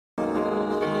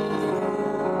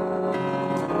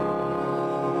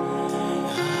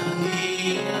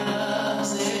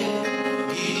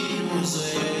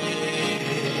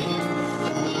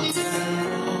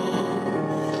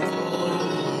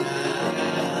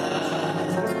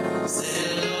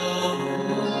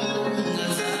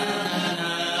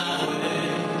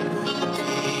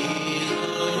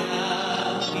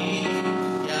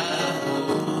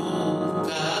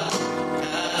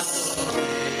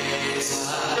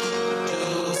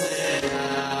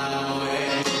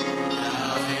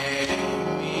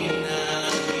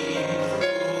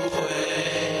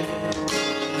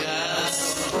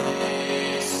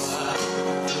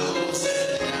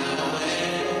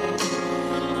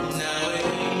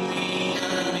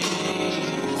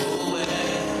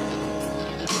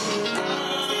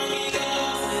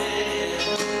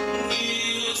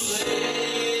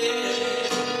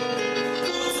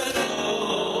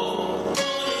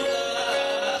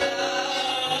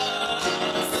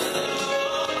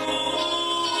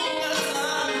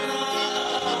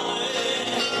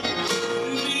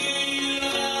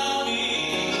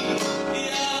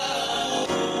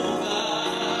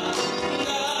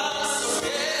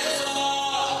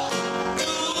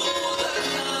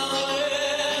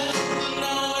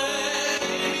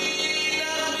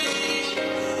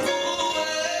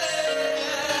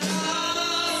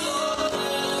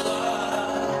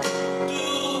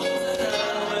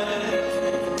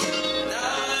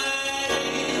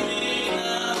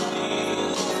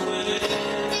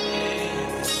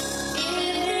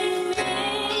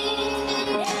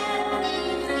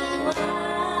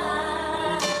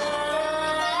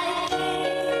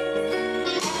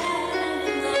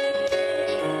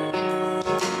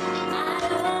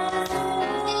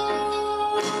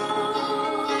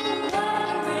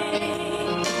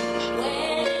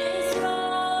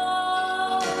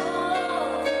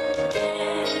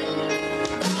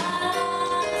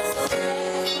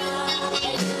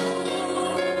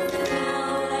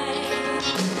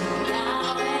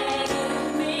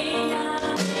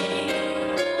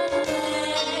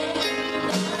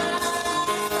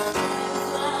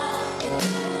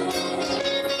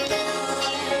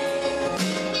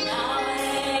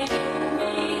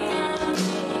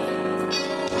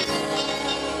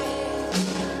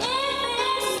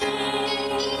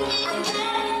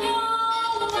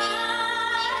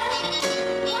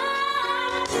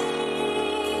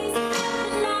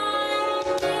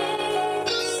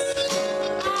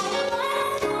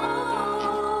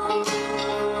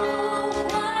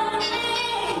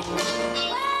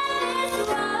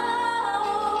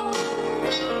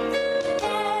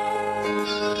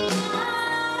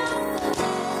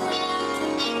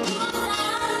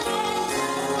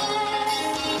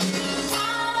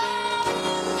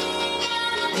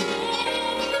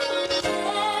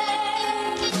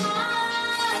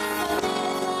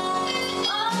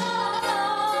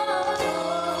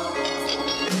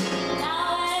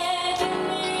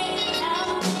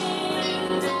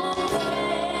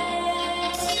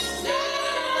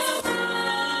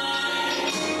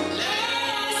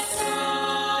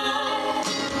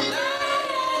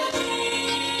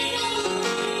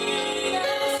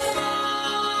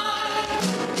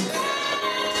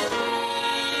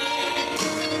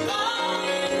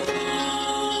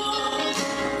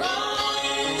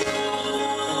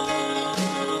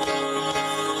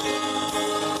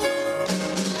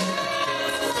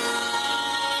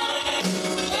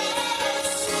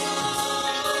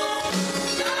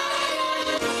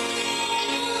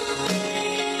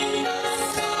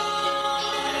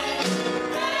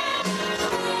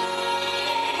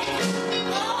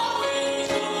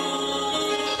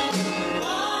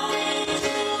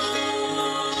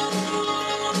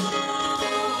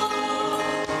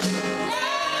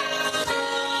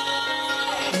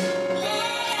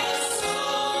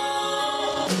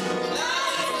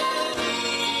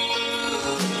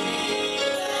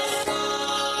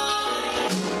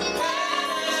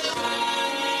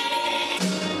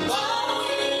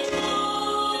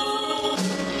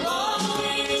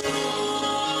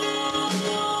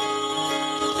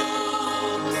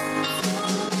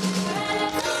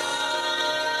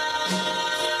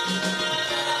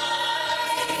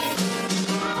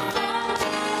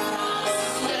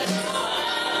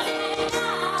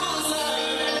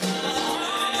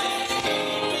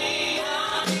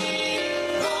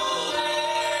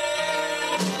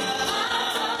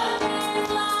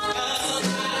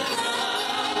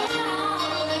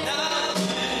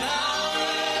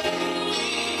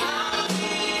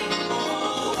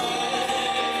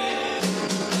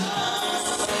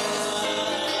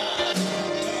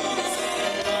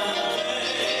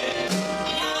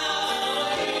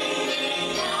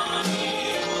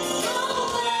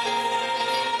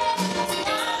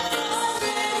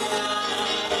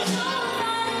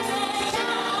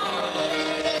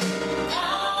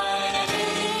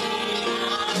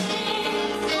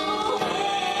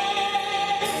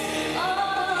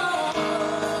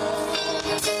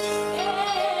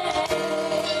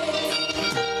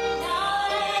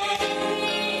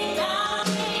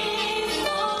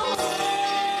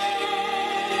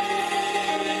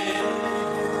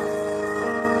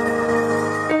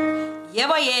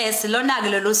Yebo yes lona ke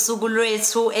lolu suku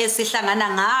lwethu esihlangana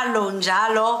ngalo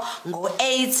njalo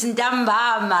ngo8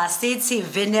 ntambama sithi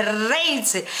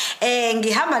Venerate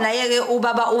ngihamba naye ke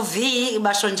ubaba uV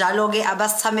basho njalo ke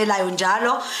abasithamelayo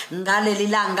njalo ngaleli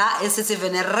langa esithi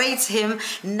Venerate him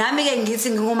nami ke ngithi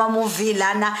ngingumama uV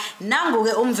lana nangu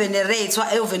ke umvenerator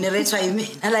uvenerator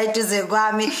yimina la eduze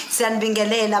kwami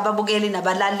siyanibingelela ababukeli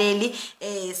nabalaleli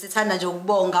sithanda nje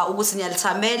ukubonga ukuthi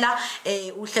niyalithamela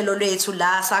uhlelo lwethu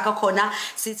la sakho khona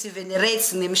sithi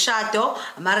Venerate nemshado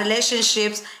ama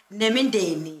relationships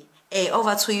nemindeni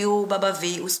over to you baba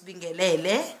V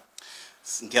usibingelele.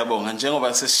 Ngiyabonga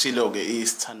njengoba sesishilo ke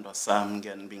isithandwa sami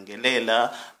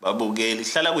ngiyanibingelela babukeli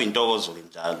hlala kuyintokozo ke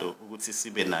njalo ukuthi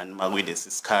sibe nani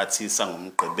makulesi sikhathi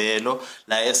sangomgqibelo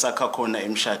la esakha khona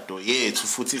emshado yethu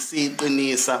futhi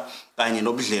siqinisa kanye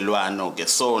nobudlelwano ke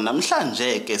so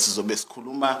namhlanje ke sizobe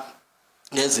sikhuluma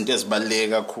ngezinto ezibaluleke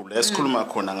kakhulu esikhuluma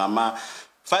khona ngama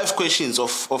 5 questions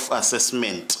of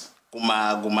assessment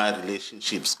kuma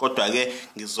relationships kodwa ke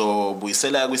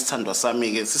ngizobuyisela kwisithandwa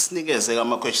sami ke sisinikeze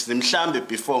ama questions mhlambe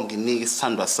before nginike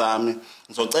isithandwa sami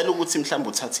ngizocela ukuthi mhlambe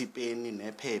uthathe ipeni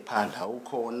nephepha la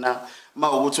ukhona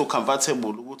mawukuthi ucomfortable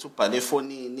ukuthi ubhale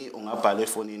efonini ungabhala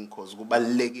efonini because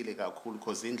kubalekile kakhulu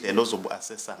because indlela ozobu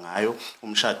assessa ngayo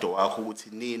umshado wakho ukuthi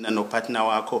nina no partner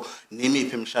wakho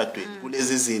nimiphi emshadweni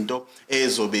kulezi zinto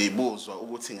ezobe ibuzwa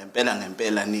ukuthi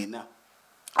ngempela nina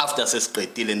after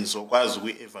sesiqedile nizokwazi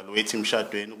ukievaluate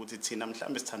imshadweni ukuthi thina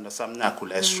mhlambe sithanda sami nakho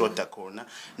la esishoda khona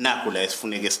nakho la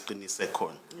esifuneke siqinise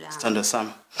khona sithanda sami.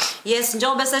 Yes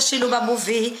njengoba seshilo baba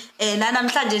uV la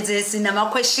namhlanje nje sinama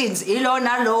questions ilo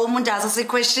nalo umuntu asase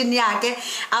question yakhe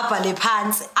abhale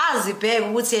phansi azibheke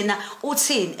ukuthi yena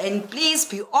uthini and please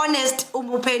be honest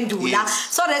uma uphendula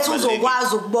so that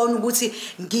uzokwazi ukubona ukuthi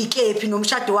ngikephi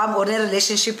nomshado wami or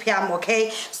relationship yami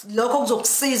okay lokho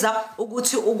kuzokusiza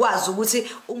ukuthi ukwazi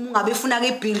ukuthi uma ungabe ufuna ke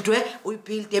ibuildwe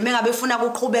uyibuild emengabe ufuna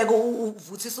ukuqhubeka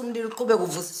uvuthisa umlilo uqhubeka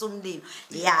uvuthisa umlilo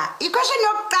yeah iquestion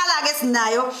yokuqala ke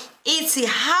sinayo ithi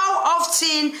how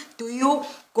often do you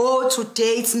go to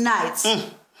date nights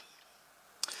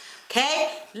okay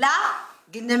la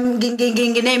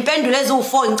nginempendulo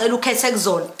eziwu4 ngicela ukhethe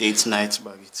kuzona date nights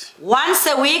bakithi once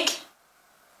a week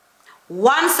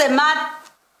once a month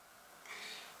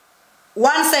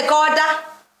once a quarter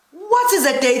what is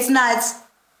a date night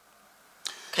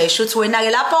okay shuthi wena ke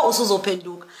lapho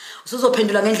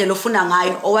usuzophendula ngendlela ofuna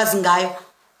ngayo owazi ngayo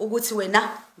ukuthi wena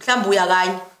mhlamba uya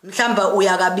kanye mhlamba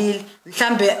uya kabili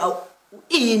mhlambe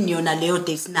ini yona leyo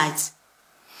date night.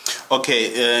 Okay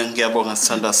ngiyabonga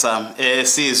sithanda sami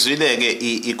sizwile ke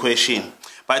i-question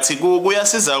but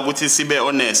kuyasiza ukuthi sibe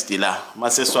honest la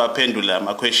mase siwaphendula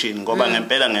ama question ngoba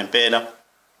ngempela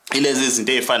ilezi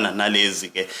izinto ezifana nalezi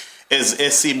ke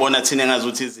esibona thina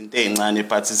ngazuthi izinto ezincane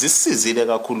but zisizile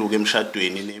kakhulu ke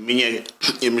emshadweni neminye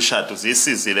imishado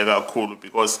zisizile kakhulu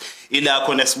because ila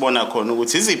khona sibona khona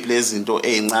ukuthi iziphi lezi zinto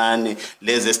ezincane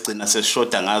lezi esigcina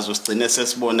sesishoda ngazo sigcine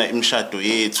sesibona imishado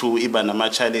yethu iba nama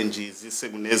challenges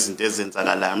sekunezinto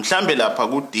ezenzakalayo mhlambe lapha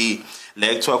ku D la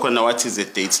ekuthiwa khona what is a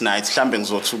date night mhlambe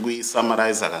ngizothi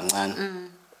ukuyisummarize kancane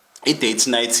I date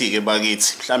night ke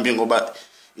bakithi mhlambe ngoba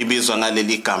ibizwa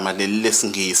ngaleli gama leli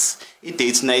lesingisi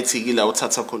I-date night kila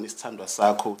uthatha khona isithandwa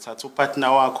sakho uthatha upartner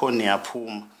wakho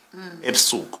niyaphuma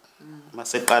ebusuku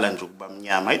maseqala nje ukuba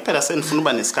mnyama iphela senifuna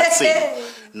uba nesikhathi senu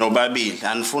nobabili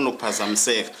anifuna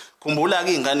ukuphazamiseka khumbula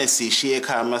ke ingane sishiye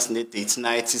ekhaya masine date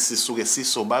night sisuke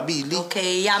sisobabili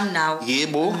okay yam now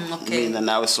yebo mina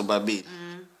nawe sobabili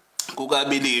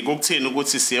kukabili kukuthini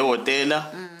ukuthi siye hotela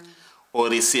or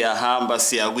siyahamba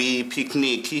siya kwi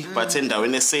picnic but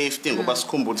endaweni esafety ngoba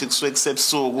sikhumbula ukuthi kusuke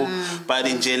kusebusuku but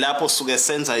nje lapho suke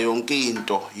senza yonke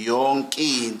into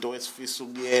esifisa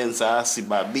ukuyenza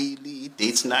sibabili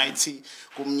i-date night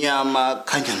kumnyama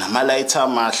khanya nama light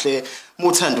amahle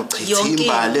muthanda uchitha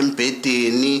imbali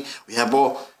embedeni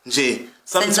uyabo nje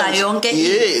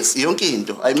yes yonke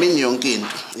into I mean yonke into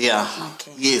yeah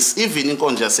okay. Yes even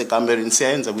inkonja seCameroon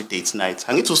siyenza ku date night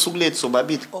angithi usuku lethu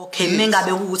sobabili okay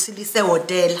mengabe ukuthi lise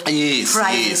hotel yes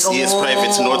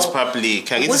private not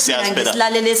public angithi siyaphela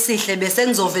silalele sihle bese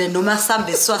ngizovela noma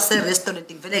sihambe siwa se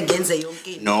restaurant ngivele ngenze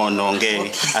yonke into no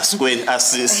ngeke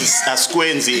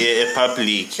asikwenzi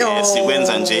public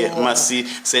sikwenza nje masi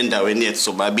sendaweni yethu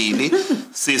sobabili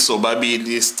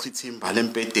sisobabili sichitha imbali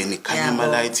embedeni khanya ama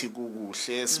light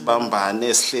kuhle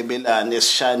sibambane sihlebelane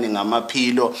sishane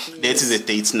ngamaphilo that is a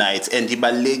date night and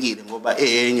ibalekile ngoba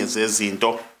enye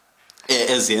zezinto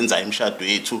eziyenza imshado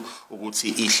yethu ukuthi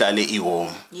ihlale iwarm.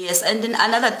 Yes, and then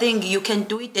another thing, you can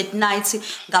do it at night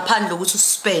ngaphandle ukuthi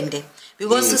uspende.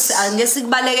 Because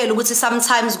ngesikubalekela ukuthi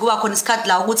sometimes kuba khona isikhathi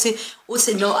la ukuthi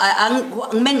uthi no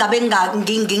ngabe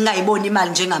ngingayiboni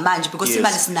imali njengamanje because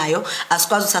imali sinayo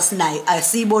asikwazi ukuthi asinayo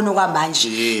asiyiboni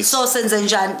okwamanje. So senze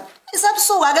njani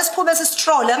isabusuku ake siphume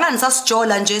sistroll ngani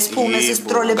sasijola nje siphume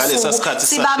sistroll ebusuku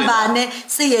sibambane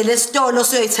siye lesitolo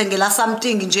siyoyithengela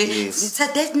something nje ithe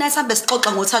date night hambe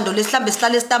sixoxa ngothando lesihlambe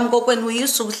sihlale esitamkokweni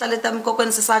uyisuku sihlale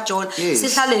esitamkokweni sisajola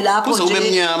sihlale lapho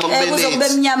nje kuzokube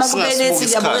emnyama kube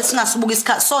nethi yabo singasubuka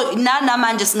isikhathi so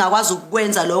namanje singakwazi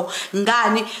ukwenza lokho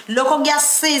ngani lokho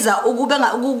kuyasiza ukube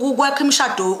ukwakha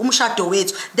umshado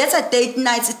wethu. That's a date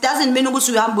night. It doesn't mean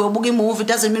ukuthi uhambe uyobuka imovie, it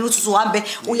doesn't mean ukuthi uhambe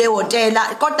uye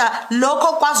hotela kodwa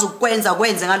lokho kwazi ukwenza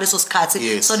kwenze ngaleso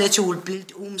sikhathi so that you will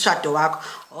build umshado wakho.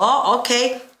 Oh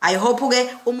okay, I hope ke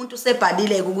umuntu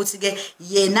usebhalile ukuthi ke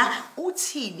yena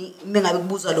uthini mengabe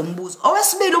kubuzwa lo mbuzo.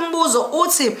 Owesibili umbuzo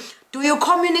uthi do you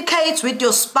communicate with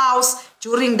your spouse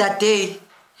during that day?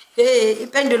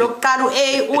 Ipendulo lokuqala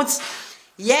uthi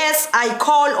yes, I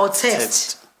call or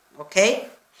text. Okay.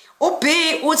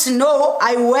 B uthi no,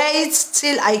 I wait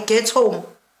till I get home.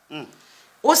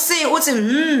 Usi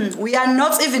uthi we are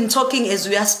not even talking as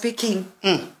we are speaking.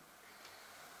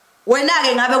 Wena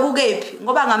ke ngabe kukephi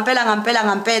ngoba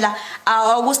ngampela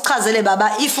akusichazele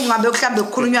baba if ungabe mhlambe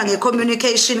ukukhulunywa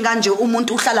ngecommunication kanje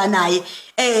umuntu uhlala naye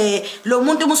lo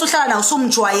muntu usuhlala naye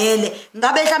usumjwayele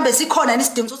ngabe mhlambe sikhona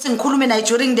isidingo sokuthi ngikhulume naye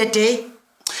during the day.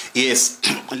 Yes,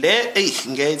 le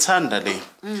ngiyayithanda le.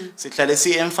 Sihlale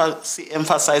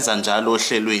si-emphasize njalo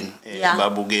ohlelweni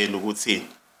babukela ukuthi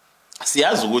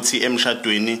siyazi ukuthi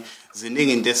emshadweni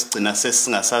ziningi into esigcina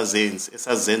sesingasazenzi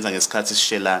esazenza ngesikhathi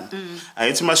sishelana.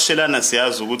 Ayithi masishelana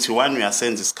siyazi ukuthi one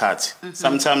uyasenza isikhathi.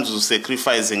 Sometimes you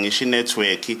sacrifice ngisho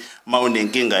network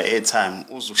mawunenkinga airtime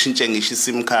uzushintshe ngisho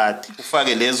sim card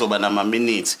ufake lezo bana nama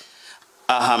minutes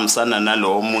ahambisana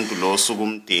nalowo muntu lo osuku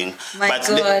umdinga. But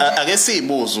ake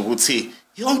sibuza ukuthi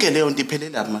yonke leyo nto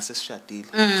iphelela mase sishadile.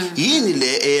 Yini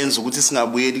le eyenza ukuthi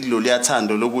singabuyeli kulolu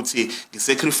yathando lokuthi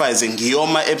ngisacrifice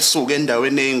ngiyoma ebusuku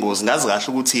endaweni eyingozi ngazi kahle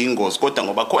ukuthi ingozi kodwa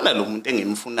ngoba khona lo muntu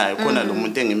engimfunayo khona lo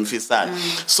muntu engimfisayo.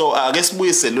 So ake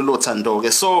sibuyise lelo thando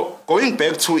ke. So going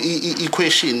back to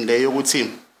equation le yokuthi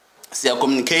siya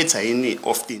communicate yini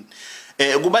often.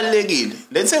 Kubalekile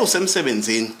let's say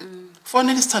usemsebenzini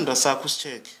fonela isithando sakho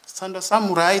usicheck isithando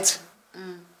sami right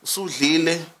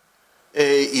usudlile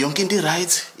yonke into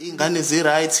right ingane zi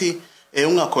right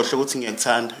ungakhohle ukuthi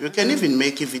ngiyakuthanda. You can even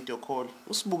make a video call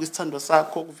usibuka isithando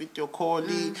sakho ku video call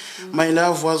my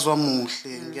love wazwa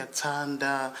muhle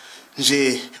ngiyakuthanda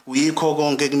nje uyikho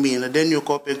konke kumina. Then you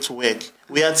go back to work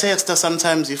we are text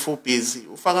sometimes if you busy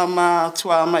ufaka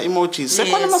ama emojis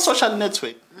sekhona ama social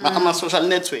network ama-social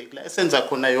network la esenza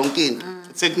khona yonke into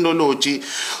technology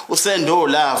usendo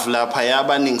love lapha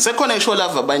yabaningi sekhona isho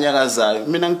love abanyakazayo.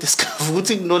 Mina ngidiscover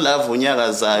ukuthi kuno love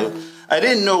onyakazayo. I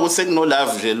didn't know ukuthi kuno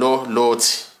love nje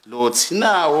lothi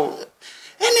now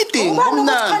anything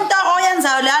kumnandi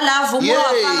oyenzayo la love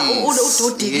umwafaka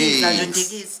udikiza nje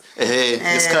udikiza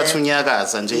isikhathi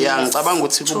unyakaza nje ngicabanga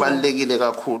ukuthi kubalekile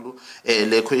kakhulu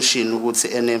le question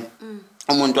ukuthi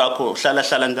umuntu wakho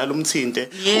hlala njalo umthinte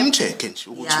umcheck nje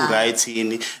ukuthi right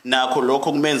yini nakho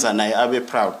lokho kumenza naye abe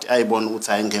proud ayibona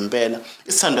ukuthi hayi ngempela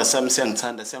isithando sami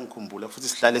siyangithanda siyangikhumbula futhi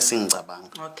sihlale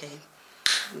singicabanga. Okay,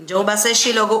 njengoba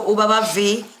seshilo ubaba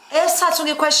V esithathu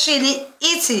ke question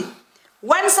ithi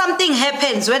when something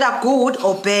happens whether good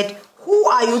or bad who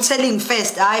are you telling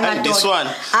first? Hayi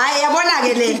madoda hayi yabona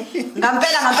ke le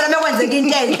ngampela mekwenzeka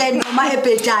into enhle noma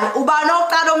ebhedayo ubani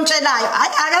oqala omtshelayo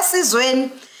akasizweni.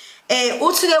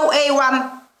 Uthi ke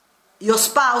uA1 your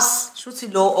spouse shuthi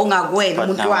lo ongakwena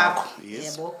umuntu wakho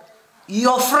yebo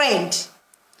your friend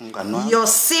your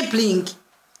sibling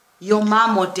your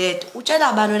mom or dad utshela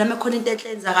abantu wena mekhona into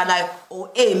enhle enzakalayo o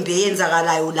embe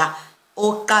yenzakalayo la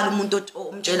oqala umuntu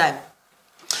omtshelayo.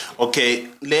 Okay,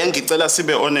 le ngicela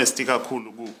sibe honest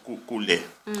kakhulu kule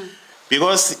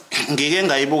because ngike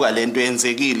ngayibuka lento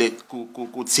yenzekile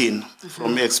kuthina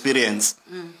from experience.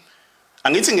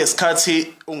 Angithi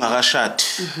ngesikhathi ungakashadi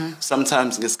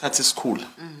sometimes ngesikhathi esikhula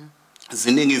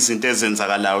ziningi izinto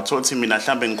ezenzakalayo uthothi mina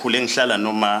mhlambe ngikhule ngihlala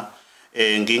noma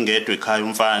ngingedwa ekhaya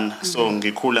umfana so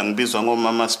ngikhula ngibizwa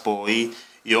ngomama's boy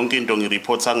yonke into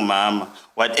ngireporta kumama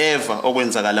whatever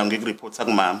okwenzakala ngikureporta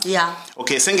kumama.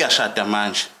 Okay, sengiyashada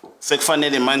manje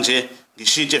sekufanele manje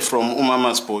ngishintshe from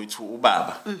umama's boy to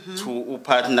ubaba to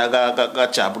upartner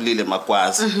kaJabulile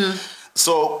Magwaza.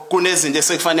 So kunezinto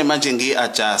esekufanele manje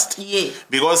ngiadjust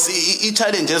because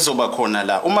i-challenge ezoba khona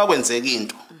la uma kwenzeka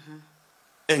into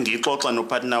engixoxa no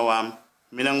partner wami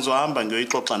mina ngizohamba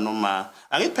ngiyoyixoxa noma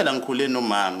angithi phela ngikhule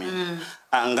nomami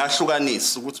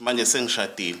angahlukanisa ukuthi manje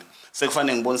sengishadile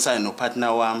sekufanele ngibonisane nopartner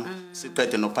wami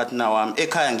siqede nopartner wami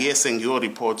ekhaya ngiye sengiyo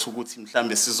report ukuthi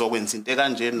mhlambe sizokwenza into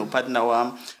ekanje nopartner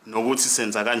wami nokuthi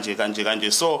senza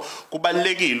kanje so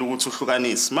kubalekile ukuthi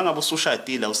uhlukanise mangabe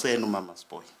usushadile useyena umama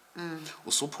boy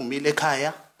usuphumile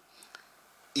ekhaya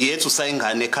yethu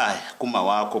sayingane ekhaya kuma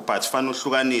wakho but fanele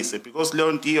uhlukanise because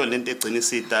leyo nto iyo lento egcina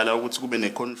isidala ukuthi kube ne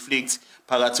conflict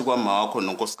phakathi kwama wakho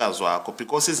nonkosikazi wakho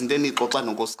because izinto enixoxa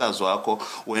nonkosikazi wakho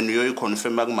wena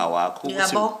uyoyiconfirma kuma wakho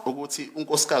ukuthi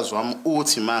unkosikazi wami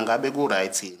uthi mangabe ku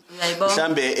right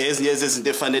mhlambe ezinye zezinto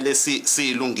efanele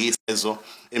silungise ezo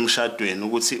emshadweni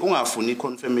ukuthi ungafuni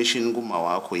iconfirmation kuma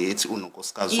wakho yethi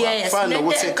unonkosikazi wakho fana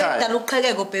ukuthi ekhaya dala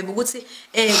ukuqhekeko bebe ukuthi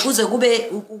kuze kube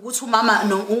ukuthi umama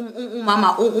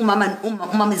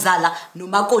izala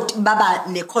nomakoti baba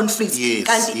ne conflict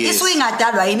kanti isuke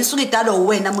ingadalwa yini isuke idalwa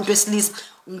wena umuntu wesilisa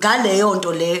ngaleyo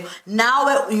nto leyo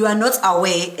nawe you are not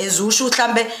aware ezusho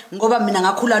mhlambe ngoba mina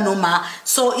ngakhula noma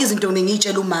so izinto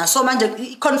ngingitshela uma so manje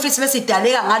iconflict bese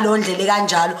idaleka ngalondlele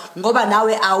kanjalo ngoba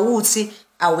nawe awuthi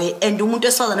awe and umuntu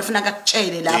wesifazane ufuna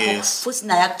akutshele lapho futhi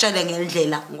naye akutshele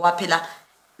ngendlela ngoba phela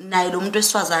naye lo muntu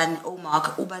wesifazane uma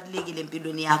wakhe ubalekile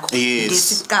empilweni yakho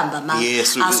ngesiqamba manje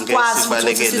asikwazi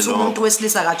ukuthi umuntu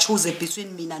wesilisa ka choose between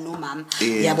mina nomama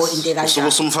yabo into kanjalo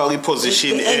usumfaka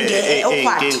iposition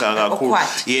enkinga kakhulu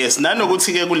yes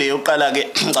nanokuthi ke kuleyo qala ke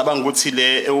ngicabanga ukuthi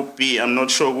le UB I'm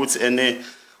not sure ukuthi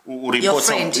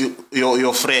report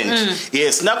your friend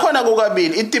yes nakhona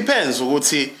kokabili it depends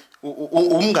ukuthi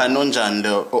umngane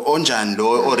onjani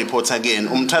lo o report again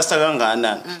umthusta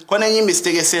kangakanani khona enye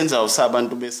mistake esenza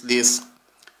usabantu besilisa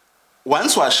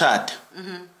once washada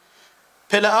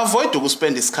phela avoid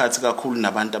ukuspend isikhathi kakhulu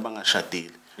nabantu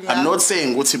abangashadile I'm not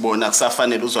saying ukuthi bona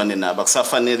kusafanele uzwane nabo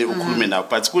kusafanele ukhulume nabo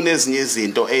but kunezinye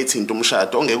izinto ethinta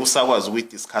umshado ongeke usakwazi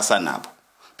ukudiscussa nabo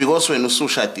because wena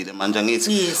usushadile manje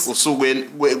ngithi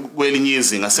usukwelinye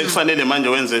izinga sekufanele manje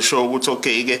wenze sure ukuthi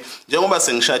okay ke njengoba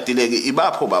sengishadile ke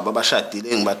ibapho baba abashadile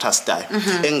engibathustayo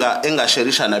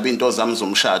engasherisha nabinto zami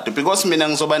zomshado because mina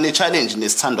ngizoba ne challenge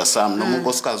nesithandwa sami noma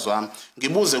unkosikazi wami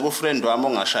ngibuze ku friend wami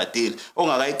ongashadile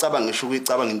ongakayicabanga ngisho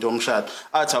ukuyicabanga into yomshado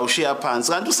athi awushiya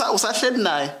phansi kanti usahleli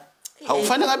naye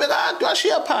awufanele ngabe kanti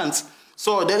washiya phansi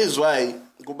so that is why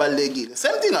kubalekile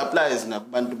same thing applies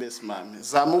nakubantu besimame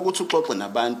zama ukuthi uxoxe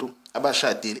nabantu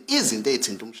abashadile izinto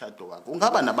ezithinta umshado wakho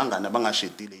ungaba nabangani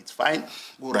abangashadile it's fine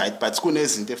ku right but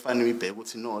kunezinto efanele uyibheke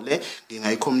ukuthi no le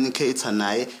ngingayicommunicate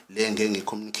naye le ngeke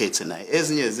ngicommunicate naye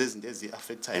ezinye zezinto ezi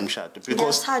affecta imshado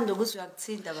because uyathanda ukuthi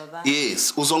uyakuthinta baba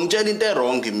yes uzongitshela into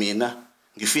errong mina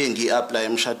ngifike ngiapply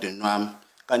emshadweni wami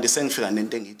kanti sengifika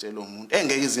nento engitshela umuntu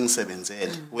engeke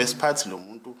izingisebenzele wesiphathi lo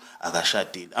muntu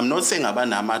akashadile I'm not saying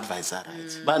abanama advisor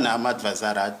right banama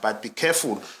advisor right but be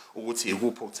careful ukuthi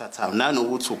ikuphi ukuthatha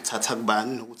nanokuthi ukuthatha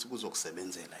kubani nokuthi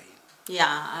kuzokusebenzela yini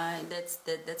yeah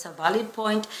that's a valid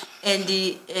point and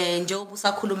njengoba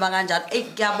usakhuluma kanjalo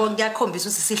ngiyabona ngiyakhombisa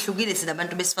ukuthi sihlukile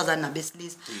sinabantu besifazana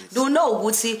nabesilisa do know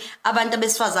ukuthi abantu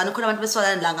besifazana khona abantu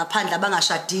besifazana la ngaphandle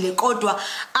abangashadile kodwa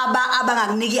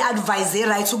abangakuniki advice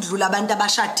right ukudlula abantu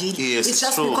abashadile it's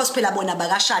just because phela bona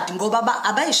bakashadi ngoba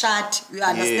abayishadi you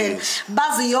understand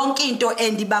bazi yonke into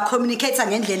and ba communicate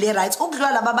ngendlela right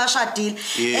ukudlula laba abashadile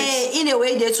in a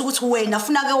way that ukuthi wena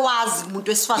ufuna ke wazi umuntu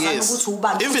wesifazana ukuthi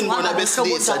ubani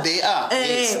besilisa they are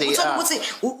they are ukuthi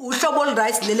uhlobo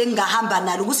right lele ngahamba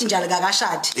nalo ukuthi njalo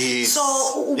kakashadi so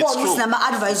ubona ukuthi nama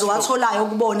advice watholayo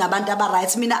ukubona abantu aba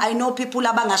right mina I know people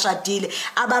abangashadile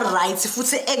aba right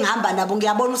futhi engihamba nabo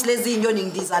ngiyabona ukuthi lezi inyoni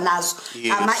ngidiza nazo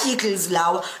ama eagles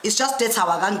lawa it's just that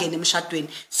awakangena emshadweni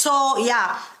so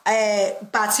yeah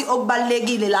but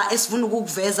okubalekile la esifuna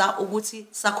ukuveza ukuthi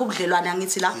sakho ubudlelwana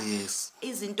ngithi la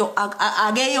izinto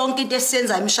ake yonke into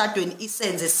esiyenza emshadweni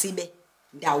isenze sibe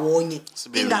ndawonye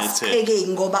ingasiqhekeki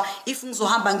ngoba if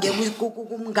ngizohamba ngeke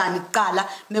kumngani kuqala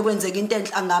mekwenzeka into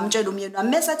enhle angamtshela umyeni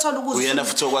wami mase ethola ukuthi uyena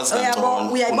futhi okwazi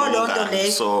kangcono uyayibona lonto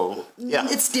leyo so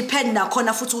it's depend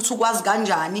nakhona futhi ukuthi ukwazi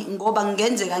kanjani ngoba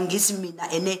ngenzeka ngithi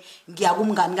mina ene ngiya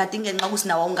kumngani kanti ngenxa ukuthi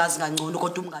nawe ungazi kangcono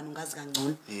kodwa umngani ungazi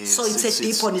kangcono so it's a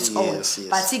deep on its own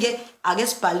but ke ake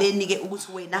sibhaleni ke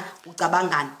ukuthi wena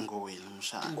ucabangani ngowena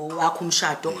ngowakho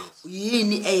umshado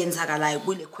yini eyenzakalayo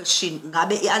kule question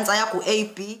ngabe ianswer yakho A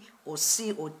B or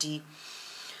C or D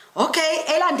okay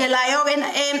elandelayo wena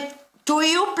do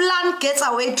you plan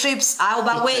getaway trips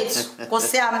awuba wethu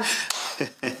nkosiyami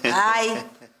hayi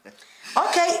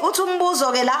okay uthi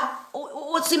umbuzo ke la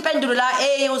uthi impendulo la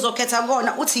A uzokhetha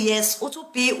kona uthi yes uthi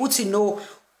B uthi no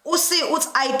uthi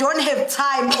I don't have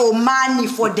time or money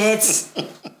for that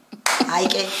Hayi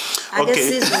ke ake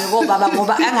sizwe ngobaba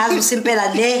ngoba angazi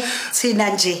usimpela le thina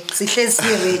nje sihlezi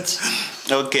ready.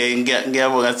 Okay,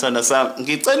 ngiyabonga sithanda sami.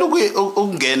 Ngicela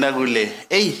ukungena kule.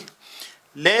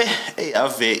 Le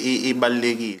ave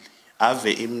ibalekile.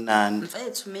 Ave imnandi.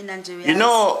 Mfethu mina nje uyazi. You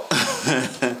know,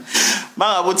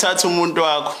 mangabe uthatha umuntu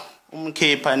wakho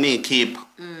umkhipha nikhipha.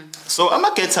 So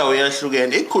ama getaway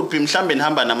yahlukene. It could be mhlambe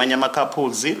nihamba namanye ama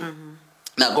couples.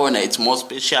 Nakona it's more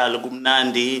special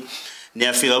kumnandi.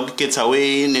 Niyafika ku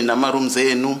getaway nama rooms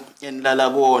enu enilala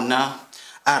kona.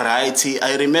 Alright,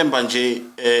 I remember nje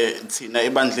thina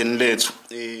ebandleni lethu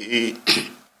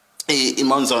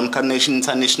Mount Zion Carnation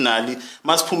International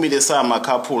masiphumile sama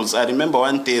couples. I remember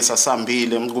one day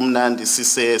sasambile kumnandi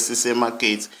sise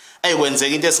market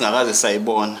ayikwenzeka into esingakaze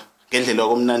sayibona ngendlela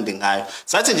okumnandi ngayo.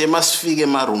 Sathi nje masifike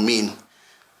emaroomini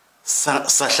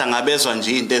sahlangabezwa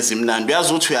nje into ezimnandi.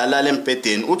 Uyazi ukuthi uyalala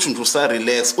embedeni uthi nje usa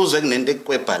relax uzwe kunento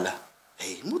ekwebha la.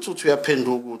 Muthi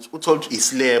uyaphendula ukuthi uthola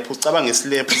islap ucabanga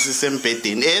islap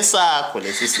sisembedeni esakho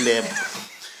lesi slap.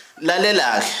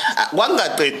 Lalela ke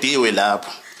kwangaqediwe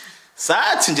lapho.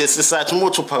 Sathi nje sisathi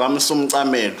umuthi uphakamisa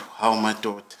umcamelo hawu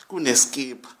madoda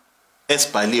kuneskipha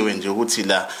esibhaliwe nje ukuthi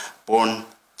la born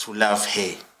to love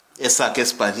her. Esakhe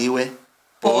esibhaliwe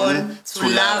born to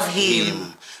love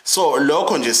him. So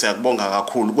lokho nje siyakubonga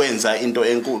kakhulu kwenza into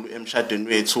enkulu emshadweni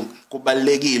wethu.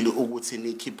 Kubalekile ukuthi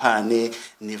nikhiphane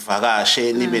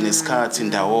nivakashe nibe nesikhathi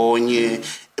ndawonye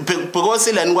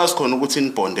because la nikwazi khona ukuthi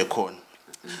nibonde khona.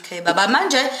 Okay baba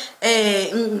manje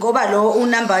ngoba lo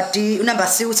unumber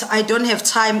C uthi I don't have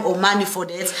time or money for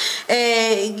that.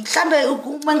 Mhlambe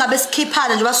uma ngabe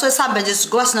sikhiphana nje basuke sihambe nje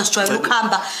ngoba sinasijwayela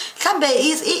ukuhamba. Mhlambe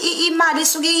imali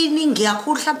isuke iningi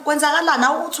kakhulu mhlambe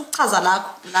kwenzakalana ukuthi ukuchaza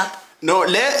lapho. No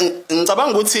le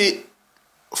ngicabanga ukuthi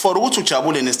for ukuthi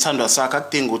ujabule nesithandwa sakhe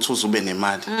akudingi ukuthi uzube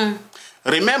nemali.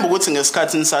 Remember ukuthi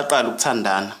ngesikhathi nisaqala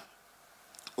ukuthandana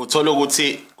uthola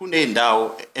ukuthi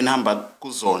kuneyindawo enihamba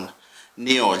kuzona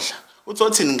niyodla.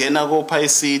 Uthothi ningena ko Pie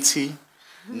City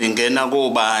ningena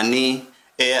kobani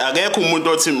akekho umuntu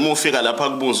othi mufika lapha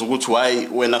kubuza ukuthi why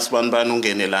wena sibanibani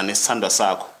ungenelana nesithandwa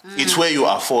sakho. It's where you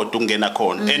afford ukungena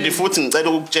khona. And futhi ngicela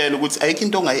ukukutshela ukuthi ayikho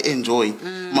into ongayi-enjoy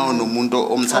uma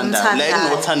unomuntu omthandayo. La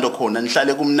inothando khona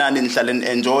nihlale kumnandi nihlale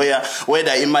enjoya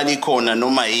whether imali ikhona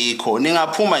noma yikho.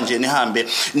 Ningaphuma nje nihambe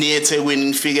niye eThekwini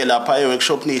nifike lapha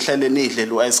e-workshop nihlale nidle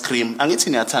lo ice cream. Angithi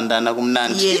niyathandana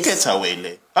kumnandi. Ikhathazo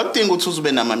le. Akudingi ukuthi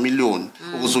uzobe nama-million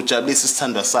ukuze ujabulise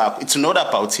isithandwa sakho. It's not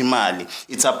about imali.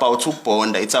 It's about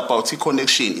ukubonda. It's about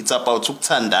i-connection. It's about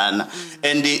ukuthandana.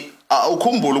 And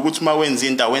ukhumbula ukuthi uma wenza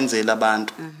into awenzela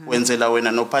abantu. Wenzela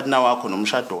wena nopartner wakho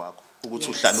nomshado wakho ukuthi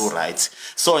uhlale right.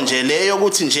 So nje leyo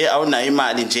ukuthi nje awunayo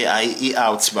imali nje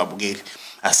i-out babukeli.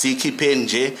 Asikhipheni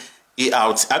nje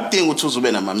i-out. Akudingi ukuthi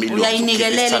uzobe nama-million.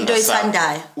 Uyayinikelela into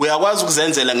oyithandayo. Uyakwazi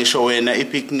ukuzenzela ngisho wena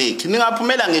i-picnic.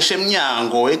 Ningaphumela ngisho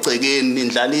eminyango egcekeni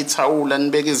nindlala ithawula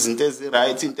nibeke izinto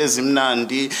ezi-right, into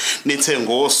ezimnandi,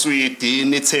 nithenge oswidi,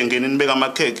 nithenge nibeka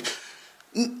amakhekhe.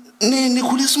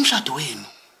 Nikhulisa umshado wenu.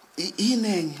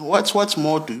 Inenye what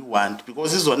more do you want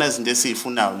because izona izinto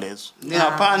esifunayo lezo.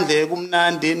 Ningaphandle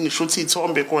kumnandi nishutha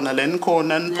ithombe khona la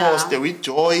nikhona niposte with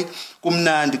joy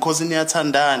kumnandi because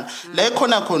niyathandana. La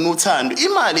khona uthando.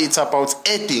 Imali it's about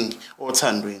adding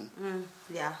othandweni.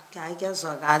 Yeah,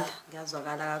 ngiyazwakala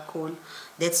kakhulu.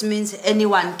 That means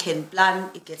anyone can plan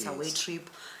a getaway trip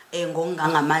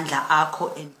ngongangamandla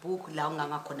akho and book la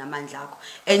ungangakhona amandla akho.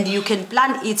 And you can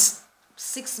plan it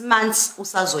 6 months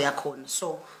usazoya khona.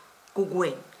 So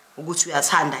kukuwena ukuthi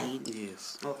uyathanda yini.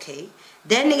 Yes. Okay.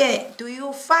 Then again, do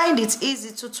you find it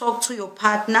easy to talk to your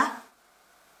partner?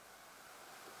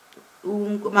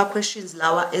 My questions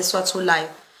lawa eswatholayo.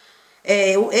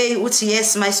 A uthi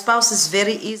yes, my spouse is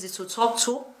very easy to talk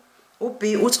to.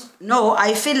 B uthi no,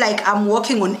 I feel like I'm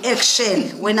walking on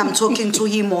eggshell when I'm talking to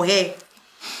him or her.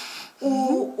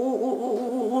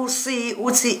 See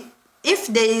uthi if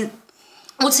they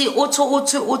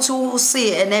uthi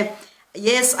see and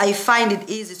yes, I find it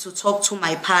easy to talk to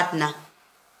my partner.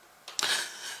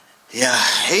 Yeah,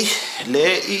 hey,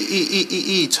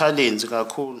 le challenge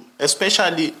kakhulu,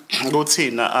 especially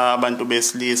kuthina abantu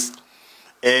besilisa.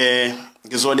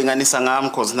 Ngizolinganisa ngami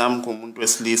because nami ngumuntu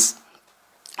wesilisa.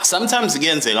 Sometimes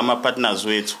kuyenzeka ama partners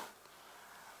wethu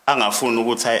angafuni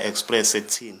ukuthi express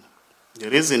ethina. The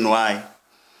reason why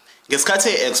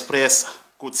ngesikhathi express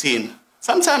kuthina,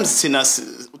 sometimes thina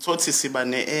uthothi siba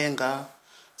ne-anger,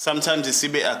 sometimes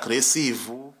sibe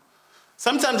aggressive,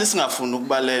 sometimes singafuni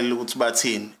ukubalela ukuthi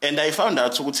bathini. And I found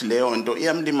out ukuthi leyo nto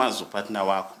iyamlimaza upartner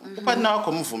wakho. Upartner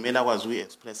wakho mvumela kwazi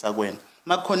uyi-expressa kwena.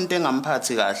 Makukhona into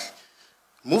engamphathi kahle,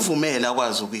 muvumela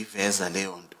kwazi ukuyiveza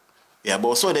leyo nto.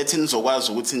 yabo so that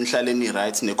nizokwazi ukuthi nihlale ni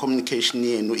right ne communication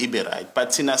yenu ibe right but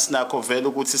thina sinakho vele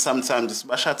ukuthi sometimes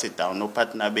siba shut down no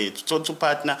partner bethu thothi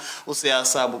upartner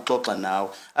useyasaba uxoxa nawe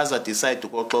aza decide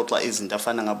ukuxoxa izinto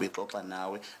afana ngabe ixoxa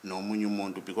nawe nomunye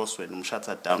umuntu because wena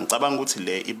umshut down cabanga ukuthi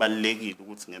le ibalekile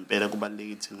ukuthi ngempela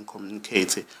kubalekile ukuthi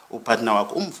communicate upartner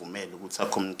wakho umvumele ukuthi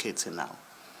communicate nawe.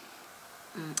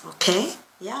 Okay,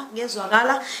 yeah,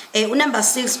 ngezwakala. Number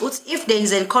 6 if there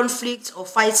is a conflict or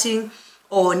fighting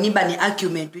or niba ne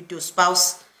argument with your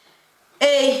spouse,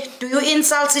 A, do you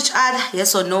insult each other,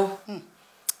 yes or no?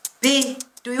 B,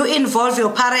 do you involve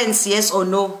your parents, yes or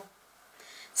no?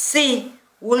 C,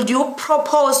 would you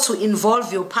propose to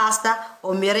involve your pastor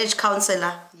or marriage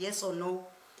counselor, yes or no?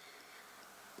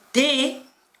 D,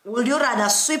 would you rather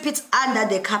sweep it under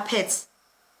the carpet,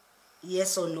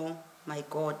 yes or no? My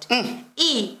God.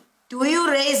 E, do you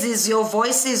raise your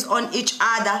voices on each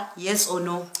other, yes or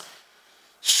no?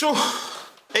 Sure.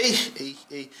 Hey.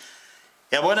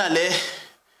 Yabona le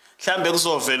mhlambe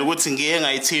kuzovela ukuthi ngiye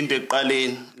ngayithinta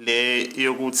eqaleni le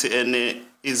yokuthi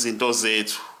izinto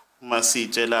zethu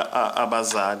masitshela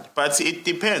abazali but it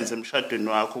depends emshadweni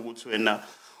wakho ukuthi wena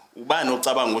ubani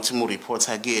ocabanga ukuthi mu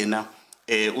reporter kuyena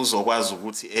uzokwazi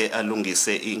ukuthi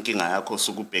alungise inkinga yakho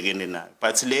sokubhekene nayo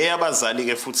but le yabazali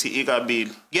ke futhi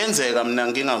ikabili kuyenzeka mina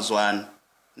ngingazwani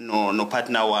no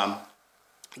partner wami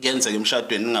kuyenzeka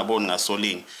emshadweni ngingaboni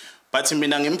ngasolingi but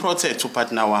mina ngimprotect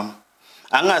upartner wami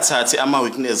angathathi ama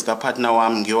weakness ka partner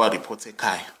wami ngiwa report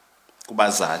ekhaya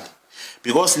kubazali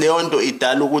because leyo nto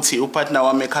idala ukuthi upartner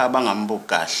wami ekhaya bangambuki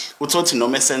kahle uthothi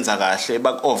noma esenza kahle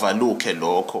bak overlook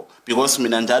lokho because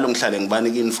mina njalo ngihlale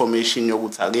ngibanika information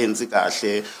yokuthi akenzi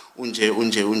kahle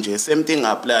unje same thing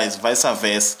applies vice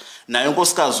versa nayo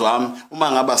unkosikazi wami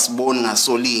uma ngaba siboni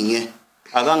ngasolinye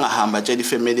akangahamba tshela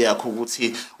ifamily yakho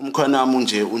ukuthi umkhona wami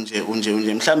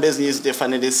unje mhlambe ezinye izinto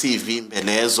efanele sivimbe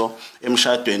lezo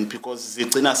emshadweni because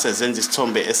zigcina sezenza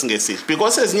isithombe esingesihle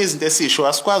because ezinye izinto esisho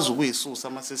asikwazi ukuyisusa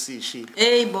mase sishilo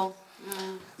yebo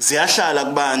ziyahlala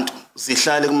kubantu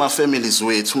zihlale kuma families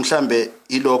wethu mhlambe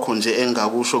ilokho nje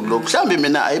engakusho kulokho mhlambe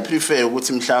mina I prefer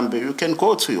ukuthi mhlambe you can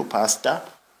go to your pastor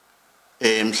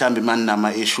mhlambe manje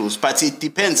nama issues but it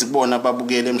depends kubona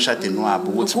ababukele emshadweni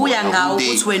wabo ukuthi kuya ngawo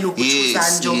ukuthi wena ukuchuza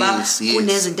njoba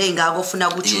kunezinto ezingako ofuna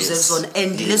ukuchuza zona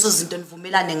and lezo zinto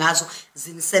nivumelane ngazo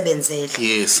zinisebenzele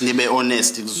yes nibe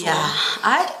honest kuzona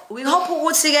yeah we hope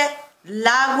ukuthi ke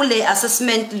la kule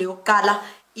assessment leyokuqala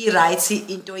right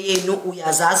into yenu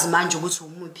uyazazi manje ukuthi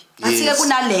umuphi athi ke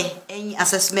kunale enye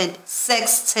assessment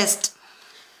sex test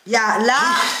ya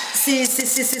la si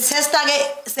testa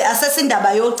ke si assess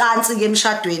indaba yocansi ke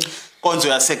emshadweni inkonzo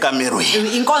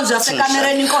yasekamerweni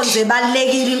inkonzo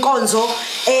ebalekile inkonzo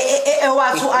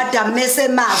ewathi uAdam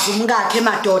mesemazi umkakhe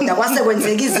emadoda kwase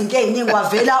kwenzeka izinto eziningi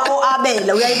wavela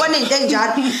oAbela uyayibona into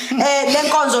enjalo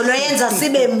lenkonzo lo yenza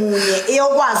sibe munye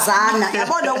eyokwazana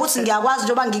yabona ukuthi ngiyakwazi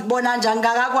njoba ngikubona kanjani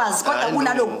ngakakwazi kodwa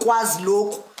kunalokukwazi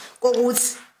lokho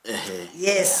kokuthi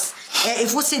yes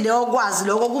ifuthi leyo kwazi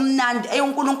lokho kumnandi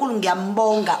uNkulunkulu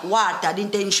ngiyambonga wadala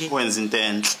into enje wenza into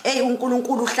enhle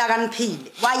uNkulunkulu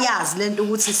uhlakaniphile wayazi lento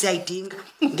ukuthi siyayidinga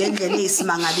ngendlela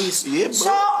eyisimangaliso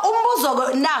so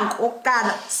umbuzo nanku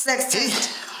oqala sex test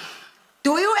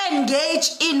do you engage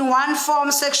in one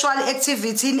form sexual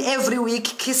activity in every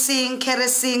week kissing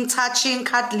caressing touching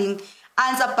cuddling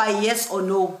answer by yes or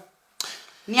no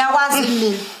niyakwazi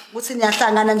mina ukuthi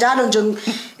niyahlangana njalo nje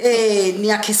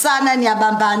niyakhisana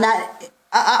niyabambana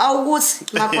awukuthi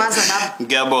Magwaza lapho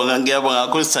ngiyabonga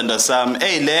kusithanda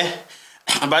sami le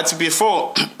but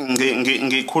before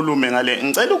ngikhulume ngale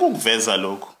ngicela ukuveza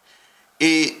lokho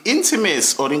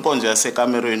intimacy or inkonzo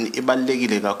yasekamerweni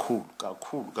ibalekile kakhulu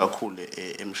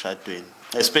emshadweni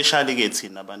especially ke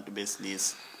thina abantu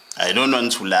besilisa I don't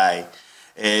want to lie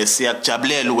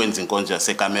siyakujabulela ukwenza inkonzo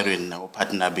yasekamerweni nawo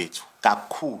partner bethu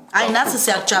kakhulu nathi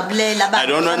siyakujabulela I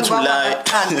don't want to lie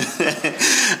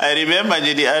I remember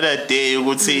nje the other day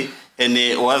ukuthi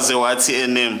waze wathi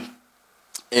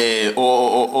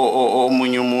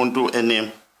omunye umuntu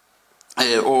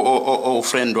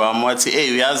friend wami wathi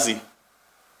uyazi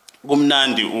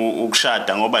kumnandi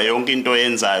ukushada ngoba yonke into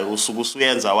oyenzayo usuku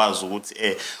usuyenza wazi ukuthi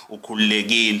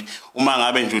ukhululekile uma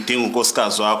ngabe nje udinga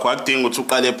unkosikazi wakho akudinga ukuthi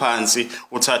uqale phansi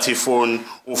uthathe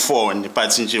ufone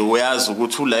but nje uyazi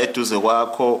ukuthi ula eduze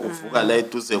kwakho uvuka la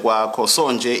eduze kwakho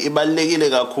so nje ibalekile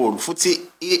kakhulu futhi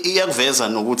iyakuveza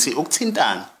nokuthi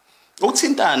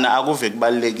ukuthintana akuve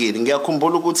kubalekile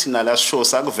ngiyakhumbula ukuthi nala show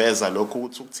sakuveza lokho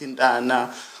ukuthi ukuthintana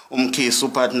umkhisi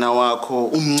upartner wakho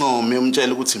umncome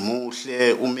umtshela ukuthi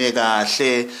muhle ume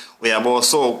kahle uyabo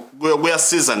so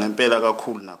kuyasiza ngempela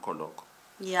kakhulu nakho lokho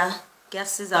yeah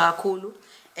kuyasiza kakhulu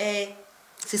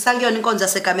Sisakuyona inkonzo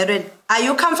yaseGamereni. Are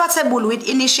you comfortable with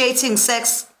initiating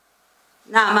sex?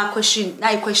 Nah, question.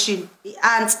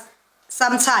 Answer.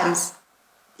 Sometimes.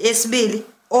 Esibili.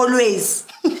 Always.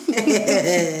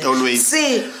 Always.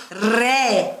 C.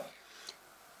 Rare.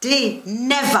 D.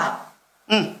 Never.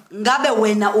 Ngabe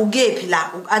wena ukephi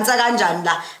la answer kanjani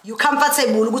la you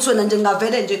comfortable ukuthi wena nje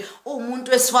ngavele nje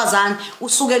umuntu wesifazane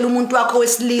usukela umuntu wakho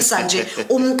wesilisa nje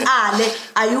umqale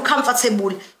are you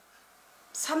comfortable?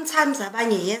 Sometimes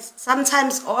abanye yes,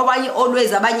 sometimes abanye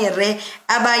always, abanye rare,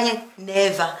 abanye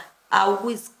never.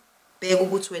 Awukuzibheka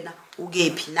ukuthi wena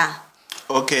ukephi na.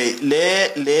 Okay,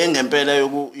 le ngempela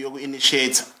yoku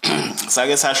initiate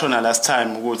sake sashona last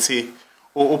time ukuthi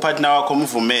upartner wakho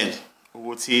umvumele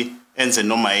ukuthi enze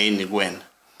noma yini kuwena.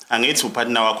 Angithi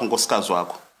upartner wakho unkosikazi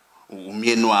wakho,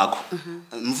 umyeni wakho.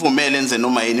 Mvumele enze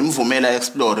noma yini, mvumela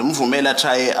explore, mvumela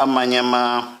try amanye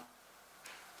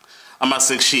ama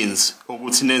sections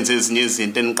ukuthi nenze ezinye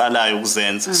izinto eniqalayo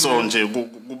ukuzenza. So nje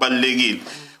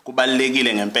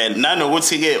kubalekile ngempela.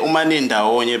 Nanokuthi ke uma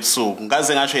nindawonye ebusuku,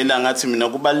 ngaze ngasho ilanga ngathi mina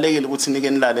kubalekile ukuthi nike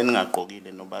nilale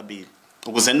ningaqokile nobabili.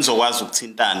 Ukuze nizokwazi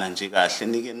ukuthintana nje kahle,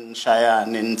 nike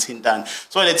nishayane nithintana.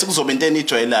 So lethi kuzobe into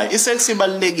enijwayelayo. Isex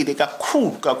ibalekile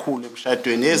kakhulu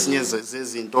emshadweni. Ezinye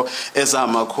zezinto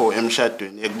ezamakho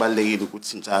emshadweni ekubalekile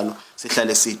ukuthi njalo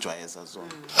sihlale sijwayeza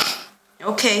zona.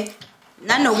 Okay.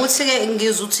 Nanokuthi ke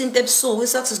ngizwe uthinta ebusuku,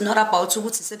 isex is not about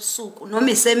ukuthi isebusuku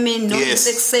noma isemini noma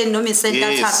isekuseni noma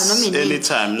isentathathu noma inini.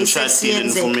 Anytime nishadile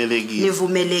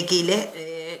nivumelekile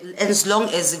as long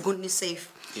as ikuni safe.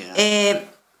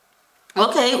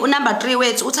 Okay, number 3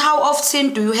 wait, how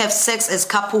often do you have sex as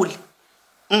couple?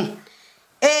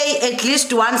 A, at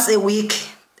least once a week.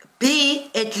 B,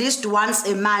 at least once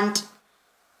a month.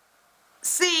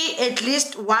 C, at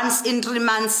least once in 3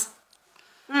 months.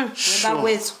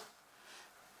 Sure.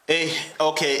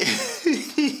 Okay.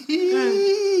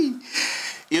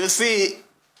 You see,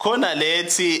 khona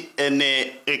lethi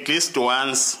at least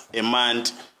once a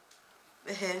month.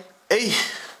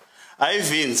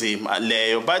 Ayivinzima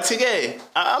leyo, but ke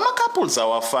ama couples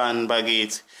awafani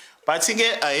bakithi. But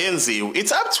ke ayenziwe.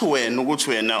 It's up to wena ukuthi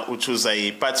wena uchoose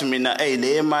yi. But mina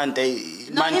le month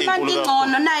inkulu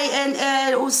kakhulu.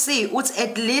 Nayi usi uthi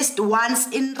at least once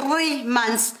in 3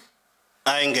 months.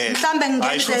 Mhlambe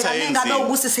ngenzeka engabe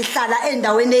ukuthi sihlala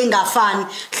endaweni engafani,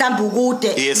 mhlambe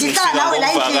ukude. Ngihlala nawe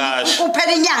la endlini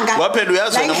kuphela inyanga. Waphela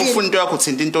uyazi wena ufuna into yakho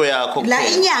uthinta into yakho. La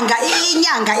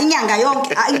inyanga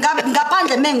yonke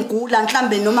ngaphandle mengigula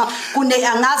mhlambe noma kune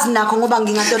angazi nakho ngoba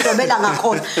ngingatotobela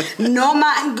ngakhona.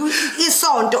 Noma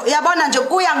isonto. Uyabona nje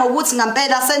kuya ngokuthi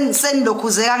ngempela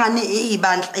senilokhuzeka ngani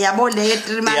ibandla. Yabo le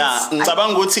 3 months. Yeah,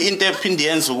 ngicabanga ukuthi into ephinde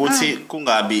yenza ukuthi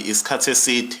kungabi isikhathi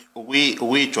eside.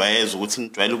 Uyijwayeza ukuthi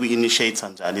nijwayele uku-initiate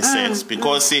njalo i-sex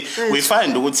because we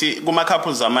find ukuthi kuma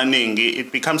couples amaningi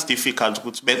it becomes difficult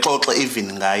ukuthi bexoxe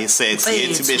even ngayo i-sex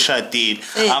yethi beshadile.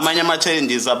 Amanye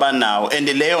ama-challenges abanawo and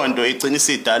leyo nto igcina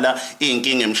isidala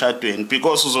iy'nkinga emshadweni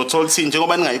because uzothola ukuthi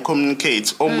njengoba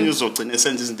ningayi-communicate omunye uzogcina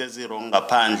esenza izinto ezi-wrong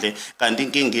ngaphandle kanti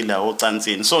inkinga ila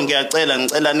ocansini. So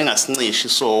ngicela ningasinqishi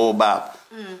so baba.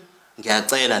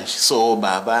 Ngiyacela nje so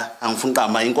baba angifuni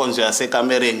qama inkonzo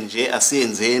yaseKamereni nje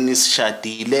asiyenzeni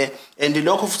sishadile and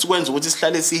lokho futhi kwenza ukuthi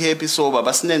sihlale sihappy so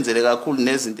baba sinenzele kakhulu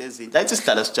nezinto ezinhle ayithi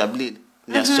sihlala sijabulile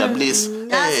niyasijabulisa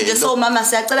nje so mama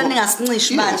siyacela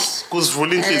ningasinqishi manje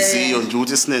kuzivula inhliziyo nje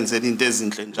ukuthi sinenzele into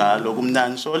ezinhle njalo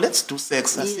kumnandi so let's do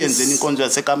sex asiyenzeni inkonzo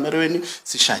yaseKamereni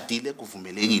sishadile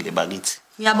kuvumelekile bakithi.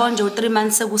 Ngiyabona nje u3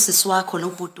 months sekusisi wakho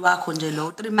nobhuti wakho nje lo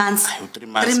 3 months.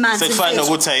 3 months. Sekufana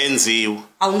ukuthi ayenziwe.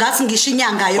 Awungathi ngisho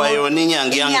inyanga yonke. Kwayona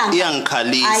inyanga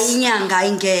iyangikhalisa. Ayi inyanga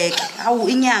ayingeke. Awu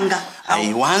inyanga.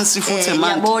 Ayi once futhi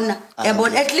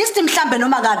yabona at least mhlambe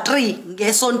noma ka 3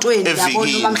 ngesontweni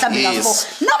yabona noma mhlambe ka 4.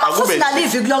 Noma futhi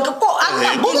ngalivi kulonke akukho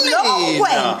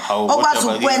okwazi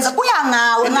ukwenza kuya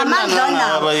ngawe ngamandla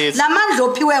nawo. Lamandla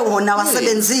ophiwe wona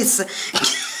wasebenzise.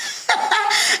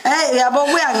 Hey, yabo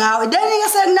kuya ngawe. Then you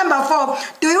say number 4,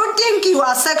 do you think you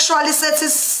are sexually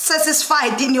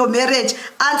satisfied in your marriage?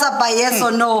 Answer by yes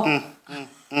or no.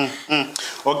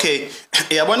 Okay,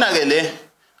 yabona ke le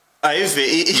ayive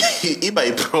iba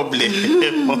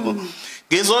iproblem.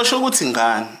 Ngizosho ukuthi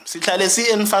ngani sihlale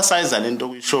si-emphasize lento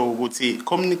kuyisho ukuthi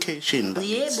communication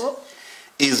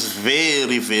is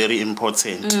very very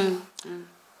important.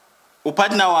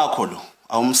 Upartner wakho lo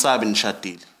awumsabi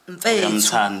nishadile.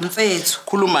 Mfethu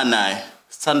khuluma naye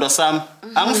sithandwa sami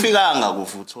angifikanga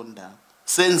kuvutha ondaba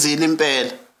senzile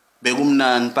impela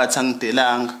bekumnani but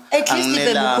angidelanga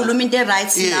anginelanga bekhuluma into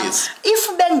right now if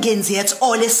bengenzi at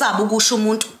all esaba ukusho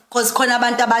umuntu because khona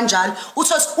abantu abanjalo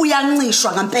uthothi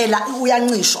uyanqishwa ngempela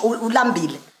uyanqishwa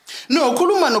ulambile No,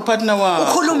 ukhuluma no partner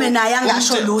wakho. Ukhulume naye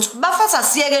angasho lutho. Bafasa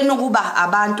siyekeni ukuba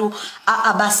abantu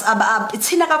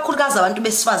thina kakhulukazi abantu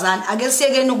besifazane ake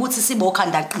siyekeni ukuthi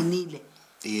sibokhanda aqinile.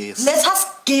 Yes. Let us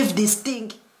give this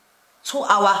thing to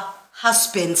our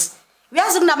husbands.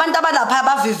 Uyazi kunabantu abalapha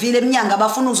abavivile eminyanga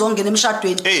abafuna ukuzongena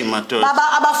emshadweni. Hey madoda.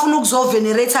 Baba abafuna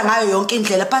ukuzovenerate ngayo yonke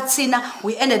indlela but thina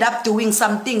we ended up doing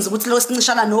some things ukuthi lo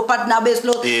sincishana no partner base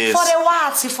lo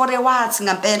for a what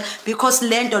ngempela because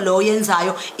lento lo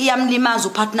yenzayo iyamlimaza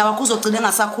upartner wakho uzogcina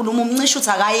engasakhuluma umncisha uthi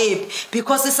akayephi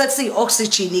because isethi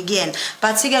oxygen kuyena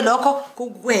but ke lokho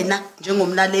kuwena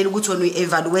njengomlaleli ukuthi wena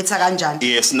uevaluate kanjani.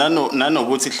 Yes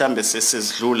nanokuthi mhlambe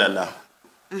sesidlula la.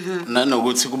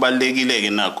 Nanokuthi kubalekile ke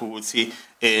nakho ukuthi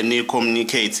ni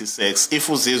communicate sex if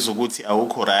uzizwa ukuthi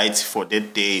awukho right for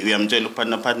that day uyamtshela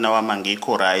upartner wami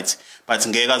ngikho right but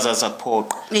ngeke azaza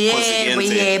kuphoqa because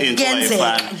yenze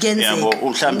yabo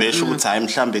mhlambe esho ukuthi hayi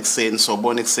mhlambe ekseni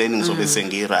sobona ekseni ngizobe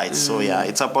sengi right so yeah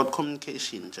it's about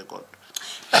communication nje kodwa.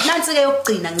 But nansi ke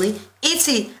yokugcina nci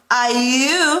ithi are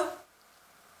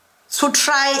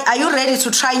you ready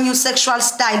to try new sexual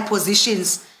style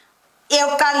positions?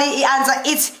 The answer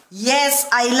is yes,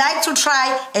 I like to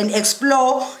try and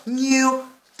explore new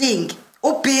thing.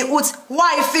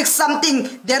 Why fix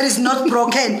something that is not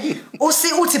broken?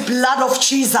 Blood of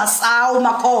Jesus.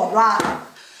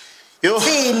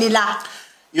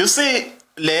 You see,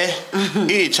 le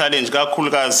challenge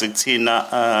kakhulukazi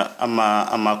kuthina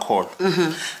ama-call.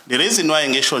 The reason why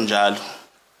ngisho njalo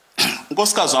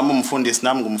unkosikazi wami umfundisi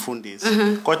nami ngumfundisi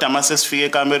kodwa mase sifike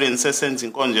ekamereni sesenza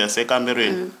inkonzo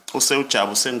yasekamereni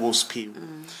useUjabu senguSphiwe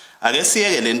ake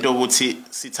siyeke lento ukuthi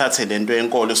sithathe lento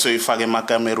enkolo soyifaka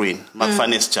emakamerweni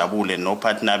makufanele sijabule no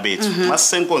partner bethu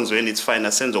masisenkonzweni it's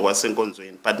fine senzo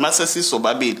kwasenkonzweni but mase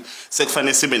sisobabili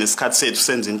sekufanele sibe nesikhathi sethu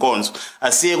senza inkonzo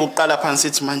asiyeke ukuqala phansi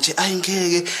sithi manje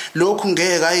ayingeke lokhu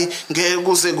ngeke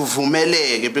kuze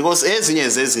kuvumeleke because ezinye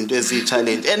zezinto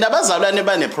eziyi-challenge and abazalwane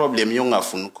bane problem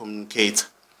yongafuna ucommunicate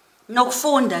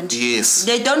nokufunda nje. Yes.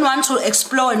 They don't want to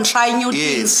explore and try new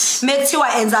things.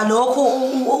 Mekuthiwa enza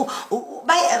lokho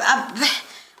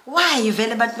why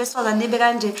vele abantu besifazane nibe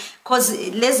kanje because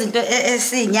lezi zinto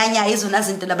esinyanya izona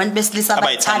zinto labantu besilisa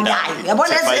abayithandayo.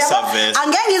 Yabona lezi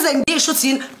angeke ngize ngisho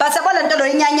uthini but yabona lento lo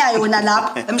inyanyayo wona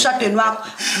lapha emshadweni wakho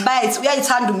bayithi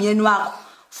uyayithanda umyeni wakho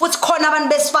futhi khona abantu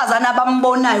besifazane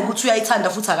abambonayo ukuthi uyayithanda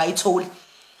futhi akayitholi.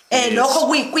 Lokho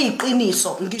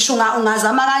kuyiqiniso ngisho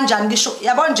ungazama kanjani ngisho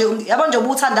yabo nje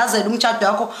ubuthandazela umtshado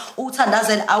wakho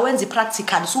uthandazela awenzi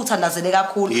practical usuthandazele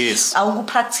kakhulu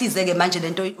awukupractice ke manje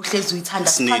lento uhlezi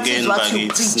uyithanda practice what you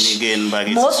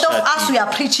preach. Most of us we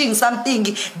are preaching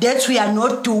something that we are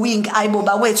not doing. Ayibo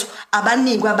bakwethu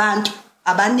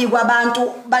abanikwa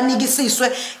abantu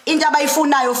banikisiswe into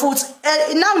abayifunayo futhi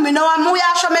nangu mina wami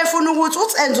uyasho mefuna ukuthi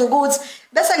uthenze ukuthi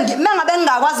bese mangabe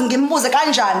ngingakwazi ngimbuze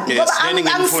kanjani ngoba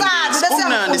angisazi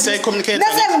bese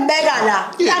ngibeka la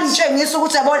kanitshengisa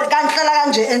ukuthi yabona kanhlela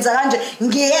kanje enza kanje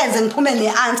ngiyenze ngiphume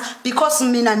neanswer because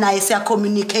mina naye siya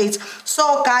communicate.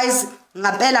 So guys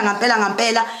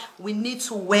ngampela we need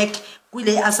to work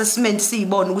kule assessment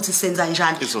siyibona ukuthi senza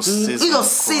njani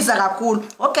izosiza kakhulu.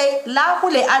 Okay la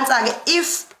kule answer ke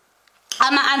if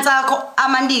ama answer akho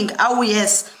amaningi awu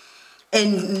yes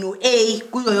and no A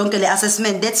kuyo yonke le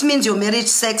assessment that means your marriage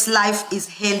sex life is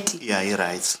healthy. Yeah, you're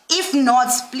right. If not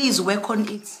please work on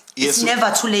it. Yes, it's never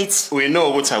too late. We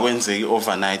know ukuthi akwenzeki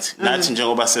overnight. Nathi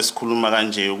njengoba sesikhuluma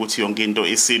kanje ukuthi yonke into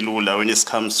isilula when it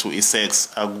comes to sex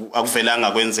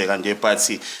akuvelanga kwenzeka nje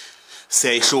but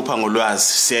siyayihlupha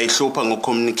ngolwazi siyayihlupha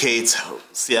ngocommunicate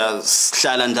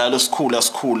siyahlala njalo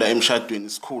sikhula emshadweni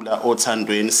sikhula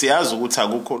othandweni siyazi ukuthi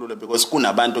akukho lula because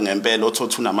kunabantu ngempela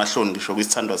othothi unamahloni ngisho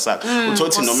kwisithandwa sakhe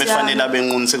uthothi noma efanele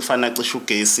abenquni sekufanele acishe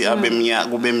ugesi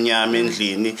kube emnyama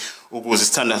endlini ukuze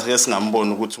isithandwa sakhe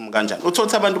singamboni ukuthi umkanjani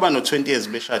uthothi abantu bano 20 years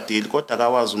beshadile kodwa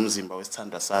akawazi umzimba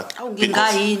wesithandwa sakhe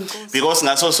because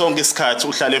ngaso sonke isikhathi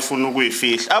uhlale efuna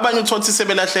ukuyifihla abanye uthothi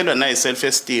sebelahlelwa nayi self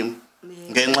esteem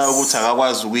ngenxa ukuthi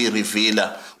akakwazi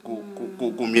ukuyireveala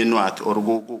kumyeni wakhe or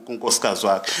kunkosikazi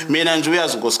wakhe. Mina nje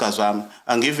uyazi unkosikazi wami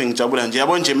angive ngijabula nje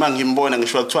yabo nje mangimbona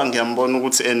ngisho kuthiwa ngiyambona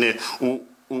ukuthi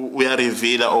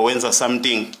uyareveala or wenza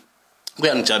something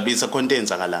kuyangijabulisa konke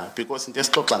enzakala because into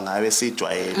esixoxa ngayo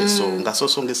esijwayele so ngaso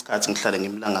sonke isikhathi ngihlale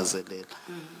ngimlangazelela.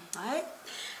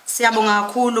 Siyabonga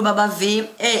kakhulu baba V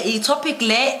I topic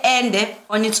le ende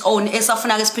on its own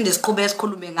esafuna ke siphinde siqhubeke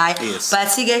sikhulume ngayo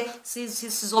but ke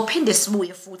sizophinde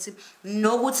sibuye futhi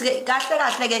nokuthi ke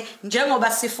kahle ke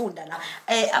njengoba sifunda la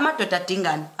amadoda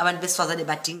adingana abantu besifazane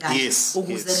badingana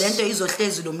ukuze lento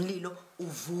izohlezi lomlilo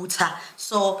uvutha.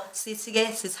 So sithi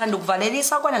ke sithanda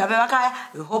ukuvalelisa kona lapha emakhaya.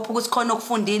 We hope ukuthi khona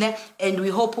ukufundile and we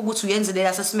hope ukuthi uyenzile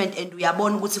assessment and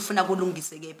uyabona ukuthi ufuna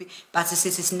kulungise kephi, but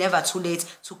sithi it's never too late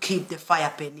to keep the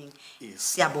fire burning.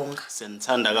 Yes. Siyabonga.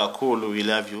 Senthanda kakhulu. We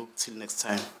love you. Till next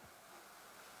time.